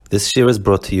This year is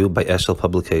brought to you by Eshel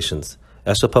Publications.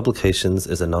 Eshel Publications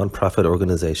is a non-profit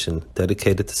organization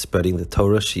dedicated to spreading the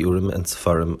Torah, Shiurim, and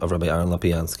Sefarim of Rabbi Aaron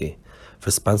Lopiansky. For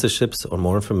sponsorships or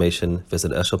more information,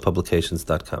 visit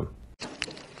eshelpublications.com.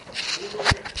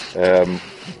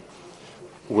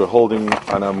 We're holding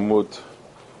an Amud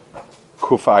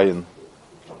Kufayin.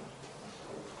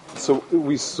 So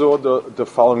we saw the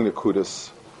following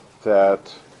Nakudas,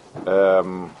 that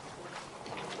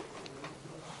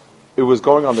it was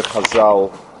going on the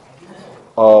Chazal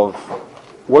of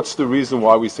what's the reason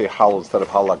why we say Hal instead of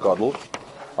Hal HaGadol,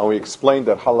 and we explained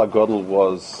that Hal HaGadol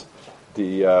was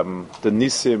the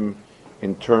Nisim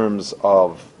in terms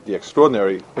of the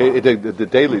extraordinary, the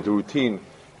daily, the routine,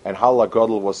 and Hal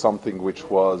HaGadol was something which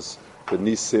was the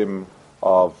Nisim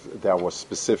of that was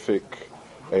specific.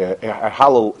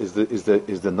 Halal is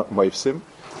the Moifsim.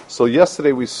 So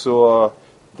yesterday we saw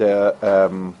the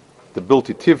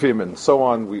Bilti Tivim and so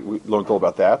on. We learned all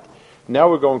about that. Now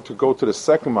we're going to go to the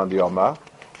second Mandiyama,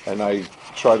 and I'll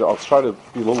try to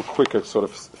be a little quicker, sort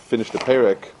of finish the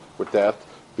Perek with that,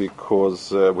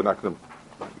 because we're not going to,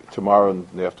 tomorrow and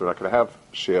the after, we're not going to have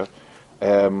Shir.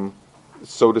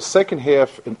 So the second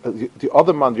half, the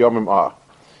other Mandiyamim are,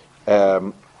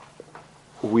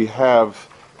 we have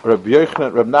Reb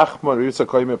Yochanan, Reb Nachman, Reb Yitzchak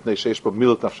Koyim Pnei Sheish Bo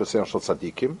Milut Nafshasem Shel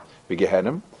Tzadikim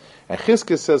V'Gehenim, and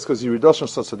Chizkiah says because Yiridoshim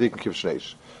Shel Tzadikim Kiv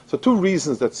Shneish. So two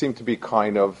reasons that seem to be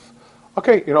kind of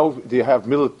okay. You know, you have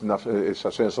Milut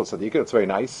Nafshasem Shel Tzadikim. It's very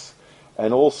nice,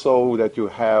 and also that you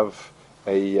have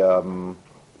a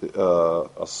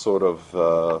sort of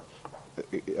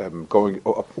going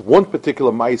one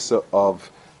particular Maisa of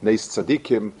Neis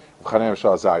Tzadikim Chanem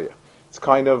Shel Azariah. It's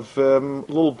kind of a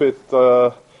little bit.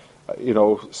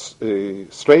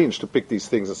 Strange to pick these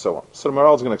things and so on. So the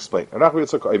Maral is going to explain.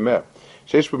 Let's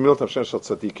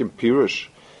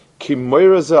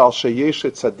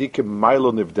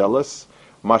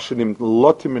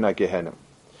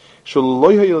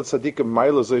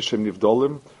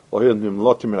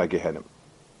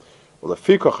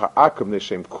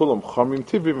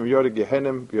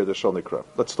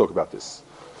talk about this.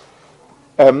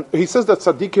 He says that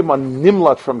tzaddikim are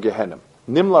nimlat from Gehenim.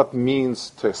 Nimlat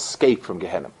means to escape from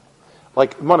Gehenim.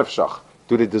 Like Manavshach,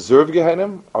 do they deserve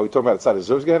Gehenim? Are we talking about Tzad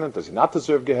deserves Gehenim? Does he not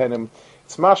deserve Gehenim?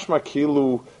 It's mashma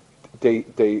kilu. They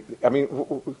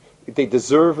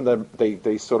deserve, and then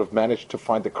they sort of manage to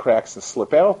find the cracks and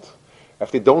slip out. If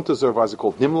they don't deserve, why is it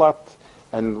called Nimlat?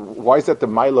 And why is that the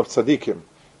mile of tzaddikim?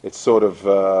 It's sort of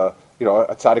a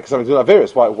tzaddik is doing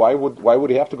averis. Why would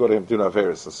he have to go to him doing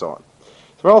averis and so on?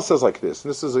 So Maral says like this,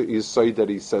 and this is a yesod that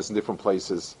he says in different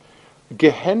places.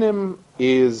 Gehenim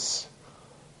is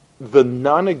the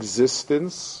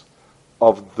non-existence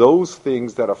of those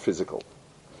things that are physical.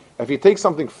 If you take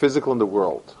something physical in the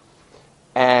world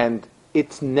and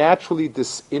it naturally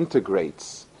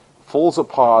disintegrates, falls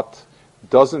apart,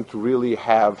 doesn't really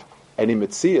have any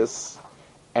mitzias,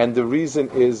 and the reason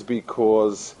is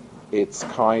because it's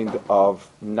kind of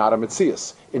not a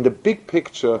mitzias. In the big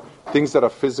picture, things that are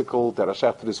physical, that are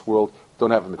shaykh to this world,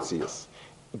 don't have a mitzias.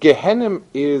 Gehenim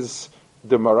is,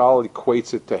 the Maral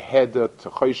equates it to Heder, to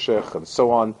Choshech, and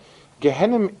so on.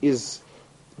 Gehenim is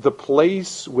the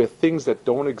place where things that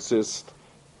don't exist,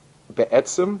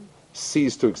 be'etzim,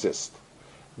 cease to exist.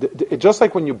 Just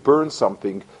like when you burn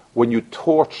something, when you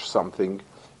torch something,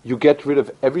 you get rid of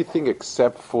everything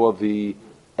except for the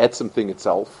etzim thing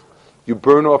itself. You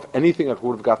burn off anything that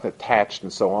would have gotten attached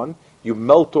and so on. You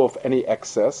melt off any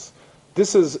excess. A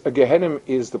Gehenim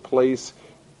is the place,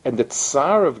 and the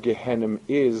tsar of Gehenim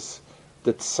is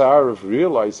the tsar of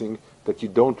realizing that you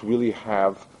don't really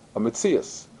have a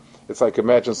metzias. It's like,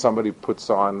 imagine somebody puts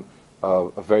on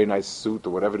a very nice suit or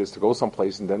whatever it is to go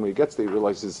someplace, and then when he gets there, he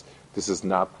realizes this is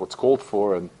not what's called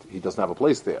for, and he doesn't have a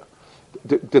place there.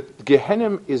 The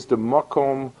Gehenim is the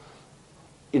makom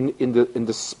in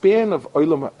the span of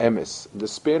Olam Emes. In the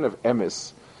span of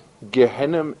Emes,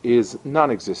 Gehenim is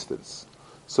non-existence.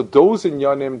 So those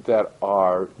inyanim that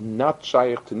are not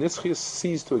shaykh to nischis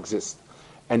cease to exist.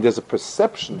 And there's a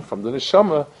perception from the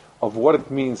neshama of what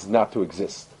it means not to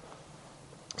exist.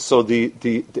 So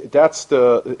that's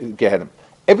the Gehenim.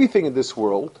 Everything in this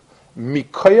world,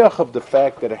 mikoyach of the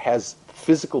fact that it has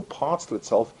physical parts to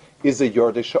itself, is a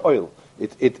yordei she'oil.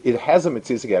 It has a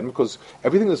mitzvah again, because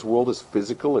everything in this world is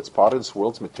physical, it's part of this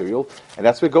world's material, and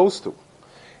that's where it goes to.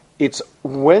 It's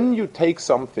when you take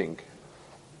something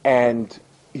and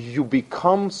you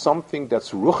become something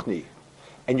that's ruchni,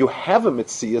 and you have a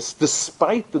mitzias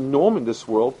despite the norm in this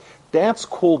world, that's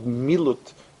called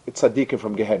milut tzaddikim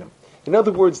from Gehenim. In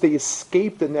other words, they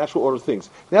escape the natural order of things.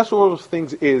 The natural order of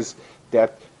things is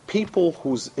that people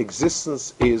whose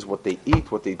existence is what they eat,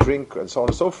 what they drink, and so on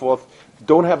and so forth,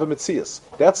 don't have a Metzias.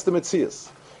 That's the Metzias.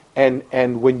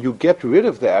 And when you get rid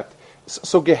of that,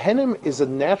 so Gehenim is a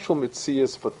natural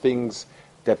Metzias for things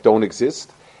that don't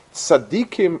exist.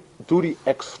 Tzaddikim do the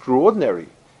extraordinary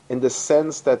in the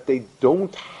sense that they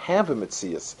don't have a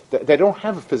Metzias. They don't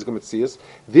have a physical Metzias.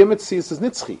 Their Metzias is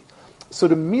Nitzchi. So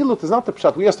the milut is not the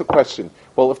pshat. We asked the question: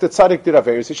 well, if the tzaddik did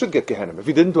Averis, he should get Gehenim. If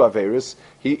he didn't do Averis,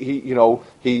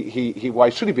 why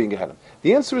should he be in Gehenim?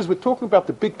 The answer is we're talking about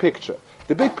the big picture.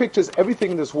 The big picture is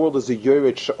everything in this world is a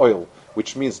Yored She'oil,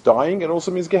 which means dying and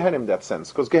also means Gehenim in that sense.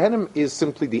 Because Gehenim is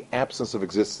simply the absence of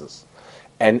existence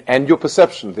and your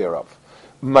perception thereof.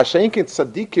 Mashenkin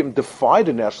tzaddikim defy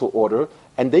the natural order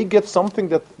and they get something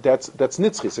that's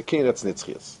nitzchis, a king that's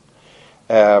nitzchis.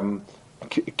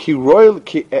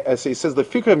 As he says, the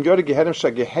fikram yore Gehenim sha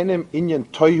Gehenim inyan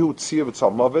toyu tzir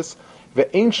v'tzal mavis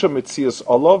ve'ein shem mitzias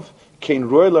olav kein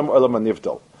roilam olam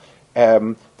anivdal.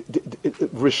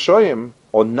 Rishoyim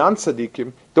or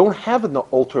non-tzaddikim don't have an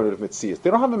alternative mitzias.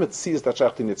 They don't have a mitzias that's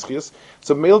actually nitzchias.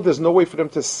 So there's no way for them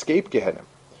to escape Gehenim.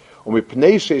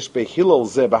 ומפני שיש בהילל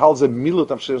זה, בהל זה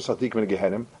מילות אנשי צדיק מן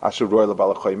גהנם, אשר רואה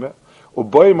לבעל החיימה,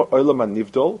 ובוים העולם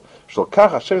הנבדל, של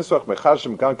כך השם ישמח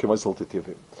מחשם גם כמזל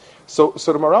תיטיבים. So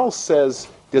the Maral says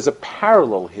there's a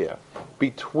parallel here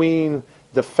between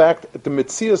the fact that the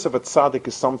mitzias of a tzaddik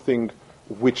is something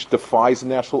which defies the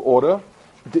natural order.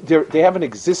 They have an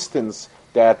existence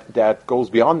that goes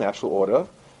beyond natural order,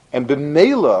 and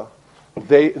b'meila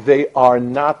they're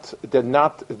not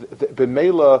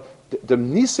b'meila. The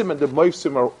Nisim and the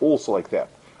Moifsim are also like that.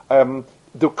 The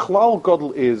Klal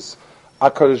Gadol is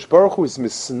HaKadosh Baruch Hu is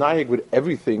misnayig with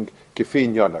everything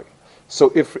kefin yanai.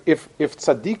 So if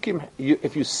tzaddikim,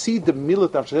 if you see the milat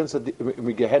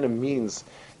Nafshem Gehenna means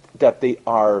that they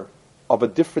are of a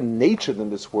different nature than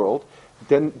this world,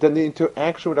 then the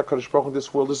interaction with HaKadosh Baruch Hu in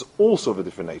this world is also of a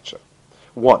different nature.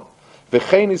 One.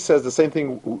 V'chein says the same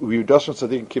thing. Yudashan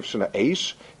tzaddikim kivshana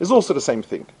eish is also the same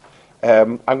thing.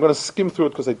 I'm going to skim through it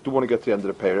because I do want to get to the end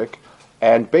of the parak.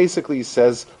 And basically he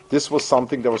says this was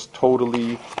something that was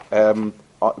totally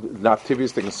not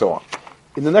tibious thing and so on.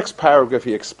 In the next paragraph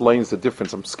he explains the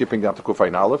difference. I'm skipping down to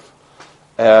Kufayin Aleph.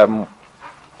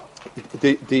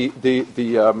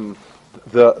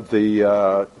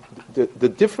 The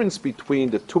difference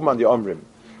between the two Man Yomrim,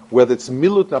 whether it's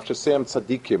Milut Nafshasem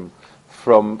Tzadikim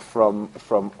from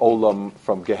Olam,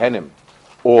 from Gehenim,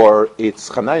 or it's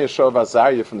Chanaya Shov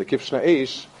Azariah from the Kivshna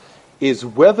Eish, is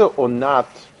whether or not,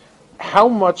 how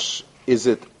much is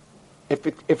it, if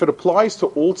it applies to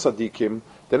all tzaddikim,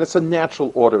 then it's a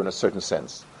natural order in a certain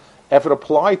sense. If it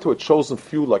applies to a chosen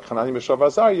few like Chanaya Shov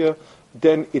Azariah,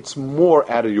 then it's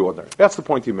more out of the ordinary. That's the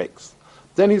point he makes.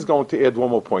 Then he's going to add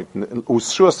one more point. I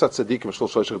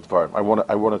want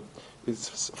to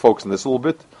focus on this a little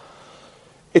bit.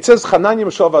 It says Chananya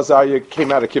Shov Azariah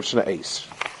came out of Kivshna Eish.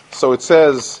 So it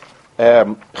says,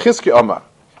 Chizki Omar,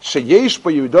 Sheyesh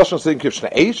by Yudoshan Tzaddikim Kivshna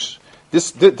Eish.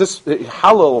 This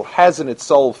Halal has in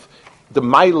itself the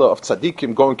Maila of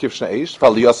Tzaddikim going Kivshna Eish,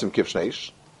 Valiyosim Kivshna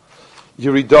Eish.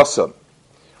 Yeridosan,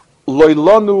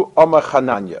 Loilonu Omar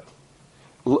Chananya.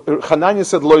 Chananya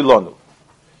said Loilonu.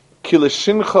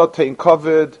 Kileshincha Tein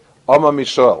Kovid Omar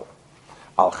Mishael.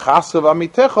 Al Chasav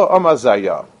Amitecha Omar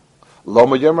Zayah.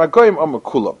 Loma Yom Ragoyim Omar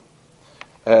Kulam.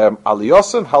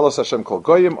 Aliyosan Halos Hashem Kol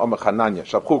Goyim Omar Chananya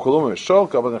Shabchu Kulum Mishol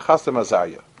Gabon Chastem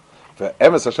Azariah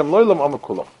Ve'emes Hashem Loilam Omar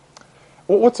Kulam.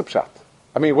 What's the pshat?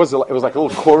 I mean, it was like a little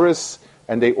chorus,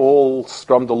 and they all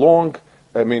strummed along.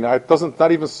 I mean, it's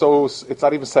not even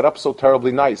set up so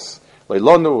terribly nice.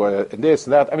 Leilonu and this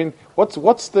and that. I mean, what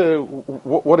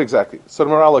exactly? So the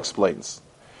Maral explains.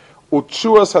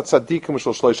 Uchuas hatzadikim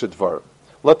shel shloisha dvar.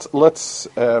 Let's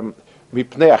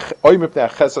mipnei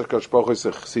acheser kadosh baruch hu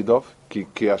chsidov ki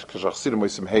kashachsidim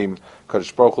moisim heim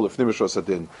kadosh baruch hu lefnim mishos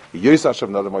adin yis ashav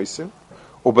nadam moisim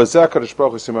ubazeh kadosh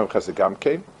baruch hu simam chesed gam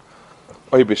kein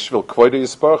oy b'shvil kvoida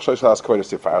yisparach shloisha las kvoida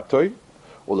sifartoi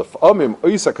ulefamim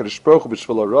oysa kadosh baruch hu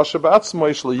b'shvil arosha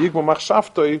ba'atzmoi shlo yigmo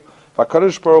machshavtoi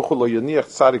v'kadosh baruch hu lo yaniach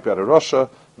tzadik be'ar arosha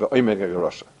ve'oymen geg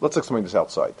arosha. Let's explain this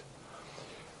outside.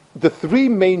 The three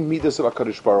main midas of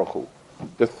HaKadosh Baruch Hu,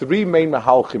 the three main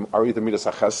mahalchim are either midas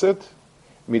HaChesed,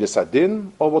 midas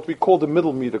Adin, or what we call the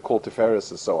middle midah called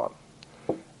Tiferes and so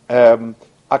on.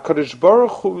 HaKadosh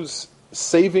Baruch Hu's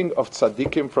saving of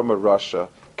tzaddikim from a rasha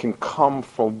can come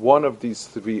from one of these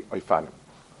three oifanim.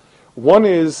 One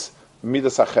is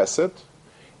midas HaChesed,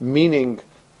 meaning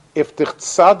if the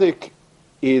tzaddik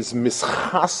is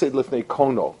mischasid lifnei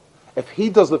kono, if he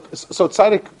does so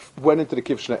tzaddik went into the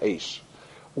kivshna eish.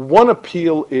 One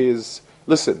appeal is,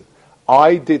 listen,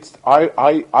 I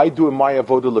do in my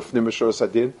avodah lefnim mishuras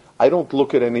hadin. I don't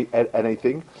look at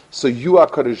anything. So you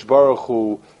HaKadosh Baruch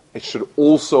Hu, it should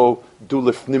also do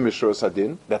lefnim mishuras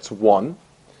hadin. That's one.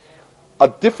 A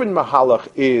different mahalach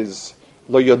is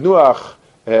lo yanuach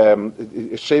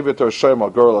shevet or shoyim al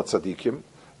girl tzadikim.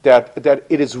 That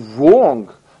it is wrong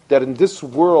that in this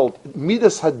world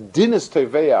midas hadin is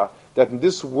teveya. That in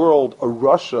this world a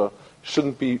Russia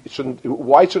shouldn't.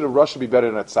 Why should a Russia be better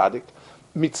than a tzaddik?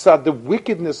 Mitzad the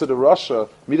wickedness of the Russia,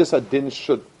 midas hadin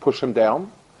should push him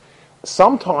down.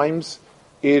 Sometimes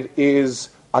it is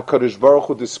HaKadosh Baruch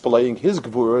Hu displaying his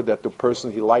gevura that the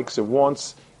person he likes and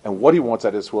wants, and what he wants out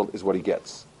of this world is what he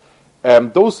gets.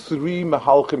 Those three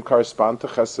mahalchim correspond to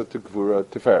chesed, to gevura,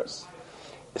 to tiferes.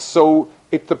 So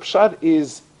if the pshat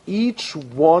is each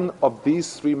one of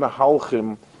these three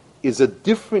mahalchim is a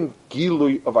different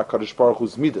gilui of HaKadosh Baruch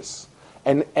Hu's midas.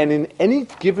 And in any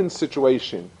given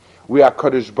situation where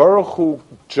HaKadosh Baruch Hu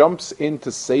jumps in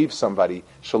to save somebody,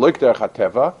 shaloik derech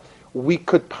hateva, we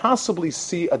could possibly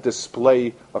see a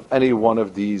display of any one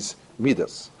of these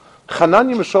midas.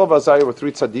 Hananiah, Mishael, and Azariah were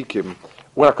three tzaddikim.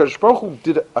 When HaKadosh Baruch Hu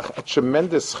did a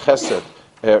tremendous chesed,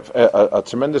 a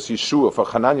tremendous yeshua for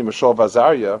Hananiah, Mishael, and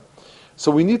Azariah,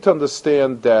 so we need to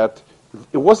understand that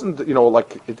it wasn't,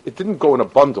 it didn't go in a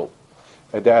bundle.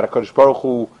 That HaKadosh Baruch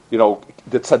Hu,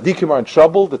 the tzaddikim are in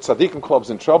trouble, the tzaddikim club's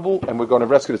in trouble, and we're going to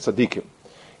rescue the tzaddikim.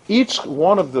 Each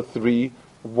one of the three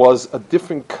was a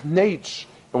different knech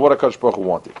in what HaKadosh Baruch Hu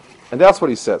wanted. And that's what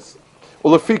he says.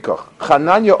 Ulefikach,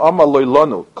 Chananya Amma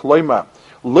Loilonu, Kloima,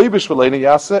 Leibish V'leina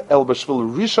Yase, El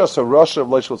B'shvil Rishas HaRasha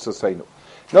V'leishvil Tzeseinu.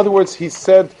 In other words, he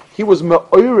said, he was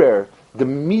me'orer, the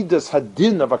midas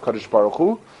hadin of HaKadosh Baruch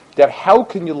Hu, that how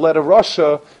can you let a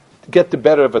Rasha get the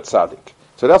better of a tzaddik?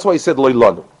 So that's why he said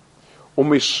Loilonu.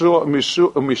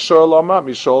 Mishal Lama,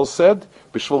 Mishal said,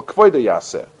 B'shvil Kvoida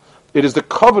Yase. It is the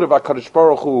covet of HaKadosh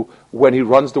Baruch Hu when he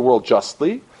runs the world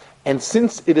justly, and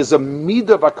since it is a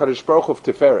midah of HaKadosh Baruch Hu of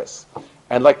Tiferes,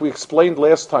 and like we explained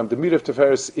last time, the midah of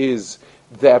Tiferes is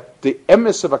that the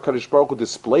emes of HaKadosh Baruch Hu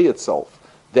display itself.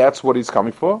 That's what he's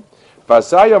coming for.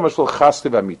 V'azaya mashval chasti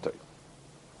v'amitay.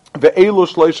 Ve'elu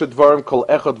shloisha dvarim kol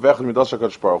echad v'echad midas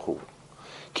HaKadosh Baruch Hu.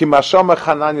 Ki mashama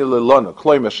chananya lelona,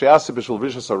 kloim she'asi b'shul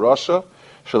vishas harasha,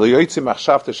 shel yoytzi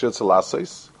machshav teshir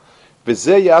tzelasos,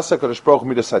 v'zeh yasa HaKadosh Baruch Hu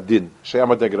midas hadin,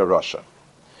 she'amad neged harasha.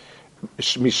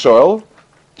 Mishoel,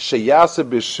 sheyase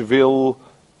b'shvil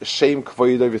shem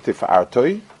kvoidoi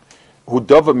v'tifartoi, hu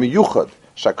dova miyuchad,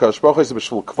 shakadosh baruch Hu is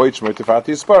b'shvil kvoid shmoi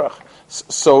tifartoi yisparach.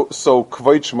 So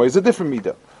kvoid shmoi is a different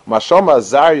midah. Mashoma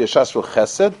azar yeshas shvil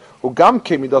chesed, hu gam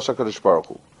ke midah shakadosh baruch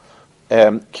Hu.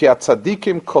 Ki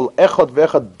atzadikim kol echad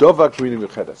ve'echad dova k'minim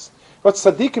yuchedes. But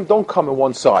tzadikim don't come in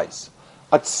one size.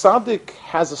 A tzadik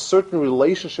has a certain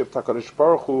relationship to HaKadosh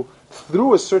Baruch Hu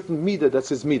through a certain midah that's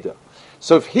his midah.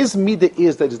 So if his midah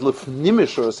is that is lefnim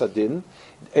mishuras hadin,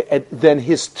 then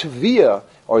his tviyah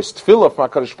or his tefillah from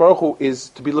HaKadosh Baruch Hu is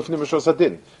to be lefnim mishuras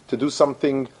hadin, to do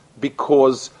something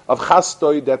because of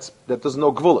chastoi that does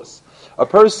no gvulas. A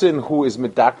person who is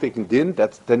medaktik in din,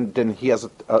 then he has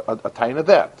a time of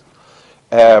that.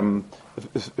 Ki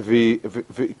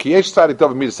yesh tzadik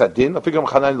dov midas hadin, afigram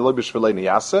chanan lo b'shvelein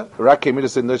yase, rak ke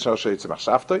midas hadin noishar sheitz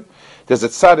machshavtoi. There's a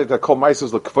tzadik that called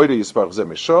meisos lekvoida yisparach zeh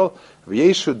mishol,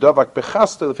 v'yeshu dovak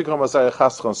bechastoi, afigram azay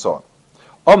chastro and so on.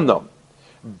 Omnom,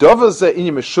 dova zeh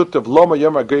inyi meshutav loma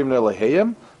yom ha'goyim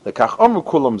ne'eleheyem, lekach omu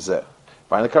kulam zeh.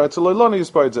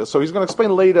 So he's going to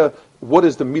explain later what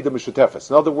is the midah mishutefes.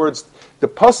 In other words, the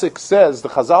pasuk says, the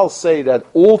Chazal say that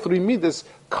all three midas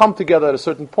come together at a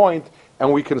certain point,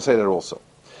 and we can say that also.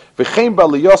 V'chein ba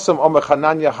liyosam omer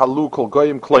Chananya halu kol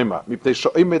goyim kloima mipnei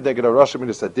sho'imed neged harasha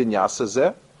midas hadin yaseh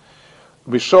zeh.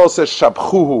 Mishol says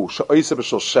shabchuhu she'oiseh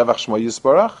b'shol shevach shmo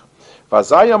yisbarach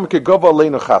v'azayam kegova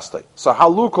leinu chastei. So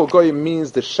halu kol goyim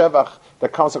means the shevach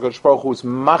that comes from HaKadosh Baruch Hu is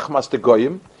machmas the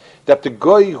goyim, that the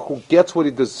goy who gets what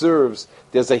he deserves,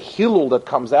 there's a hilul that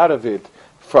comes out of it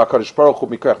for HaKadosh Baruch Hu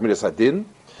mikoach midas hadin.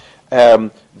 The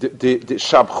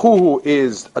shabchuhu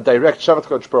is a direct shavat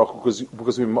HaKadosh Baruch Hu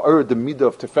because we heard the midah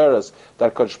of Tiferes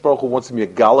that HaKadosh Baruch Hu wants him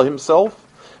yagala himself.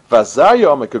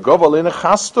 V'azayom ekegov aleinu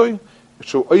chastoi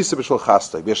shu oiseh b'shul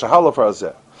chastoi v'yeshahala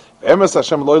farazeh emes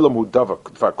Hashem loilam hu davar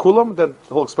kulam. Then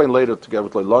he'll explain later together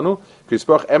with loilanu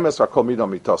k'yisparach emes v'akol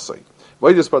midah mitosai.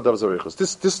 This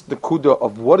the kuda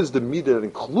of what is the midah that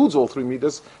includes all three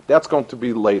midas. That's going to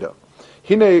be later.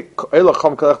 Hine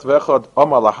elacham kalech v'echad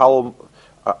amal lahal.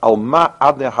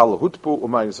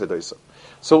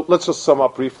 So let's just sum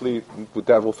up briefly. With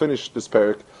that, we'll finish this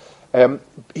parak.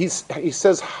 He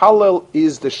says Hallel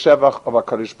is the shevach of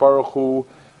HaKadosh Baruch Hu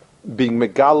being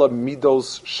megala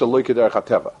midos shaloike derech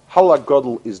hateva. Hallel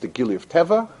Godel is the gili of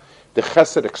teva. the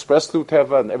chesed expressed through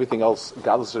teva, and everything else,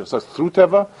 godless expressed through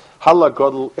teva. Halal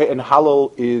gadol, and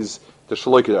halal is the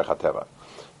shaloik derech hateva.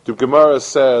 The Gemara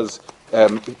says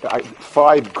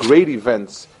 5 great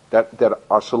events that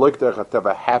are shaloik derech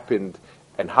hateva happened,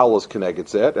 and halal is connected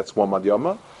to that. That's one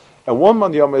madiyama. And one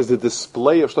madiyama is the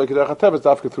display of shaloik derech hateva is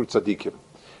dafka through tzaddikim.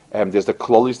 There's the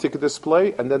klolistic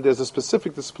display, and then there's a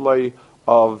specific display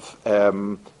of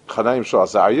Chanaim Shal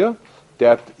Azariah,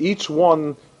 that each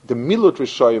one, the Milut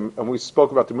Rishoyim, and we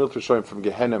spoke about the Milut Rishoyim from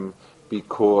Gehenim,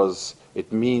 because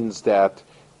it means that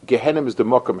Gehenim is the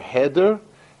Mokum Heder,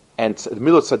 and the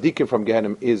Milut Tzadikim from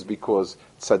Gehenim is because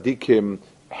Tzadikim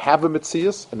have a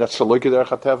Metzias, and that's Shaloik Derech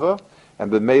HaTeva, and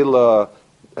B'meila,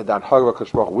 and then Hagva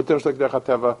Kashbach with them Shaloik Derech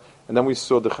HaTeva, and then we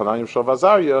saw the Chanaim Shal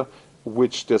Azariah,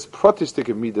 which there's protistic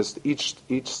of midas. Each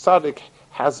tzaddik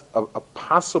has a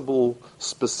possible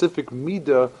specific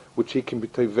midah which he can be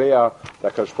teveya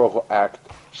that Kadosh Baruch Hu act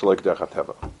shaloik derech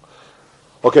hateva.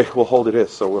 Okay, we'll hold it here.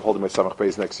 So we're holding my Samach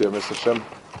Beis next year, Mr. Hashem.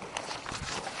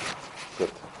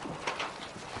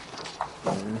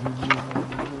 Good.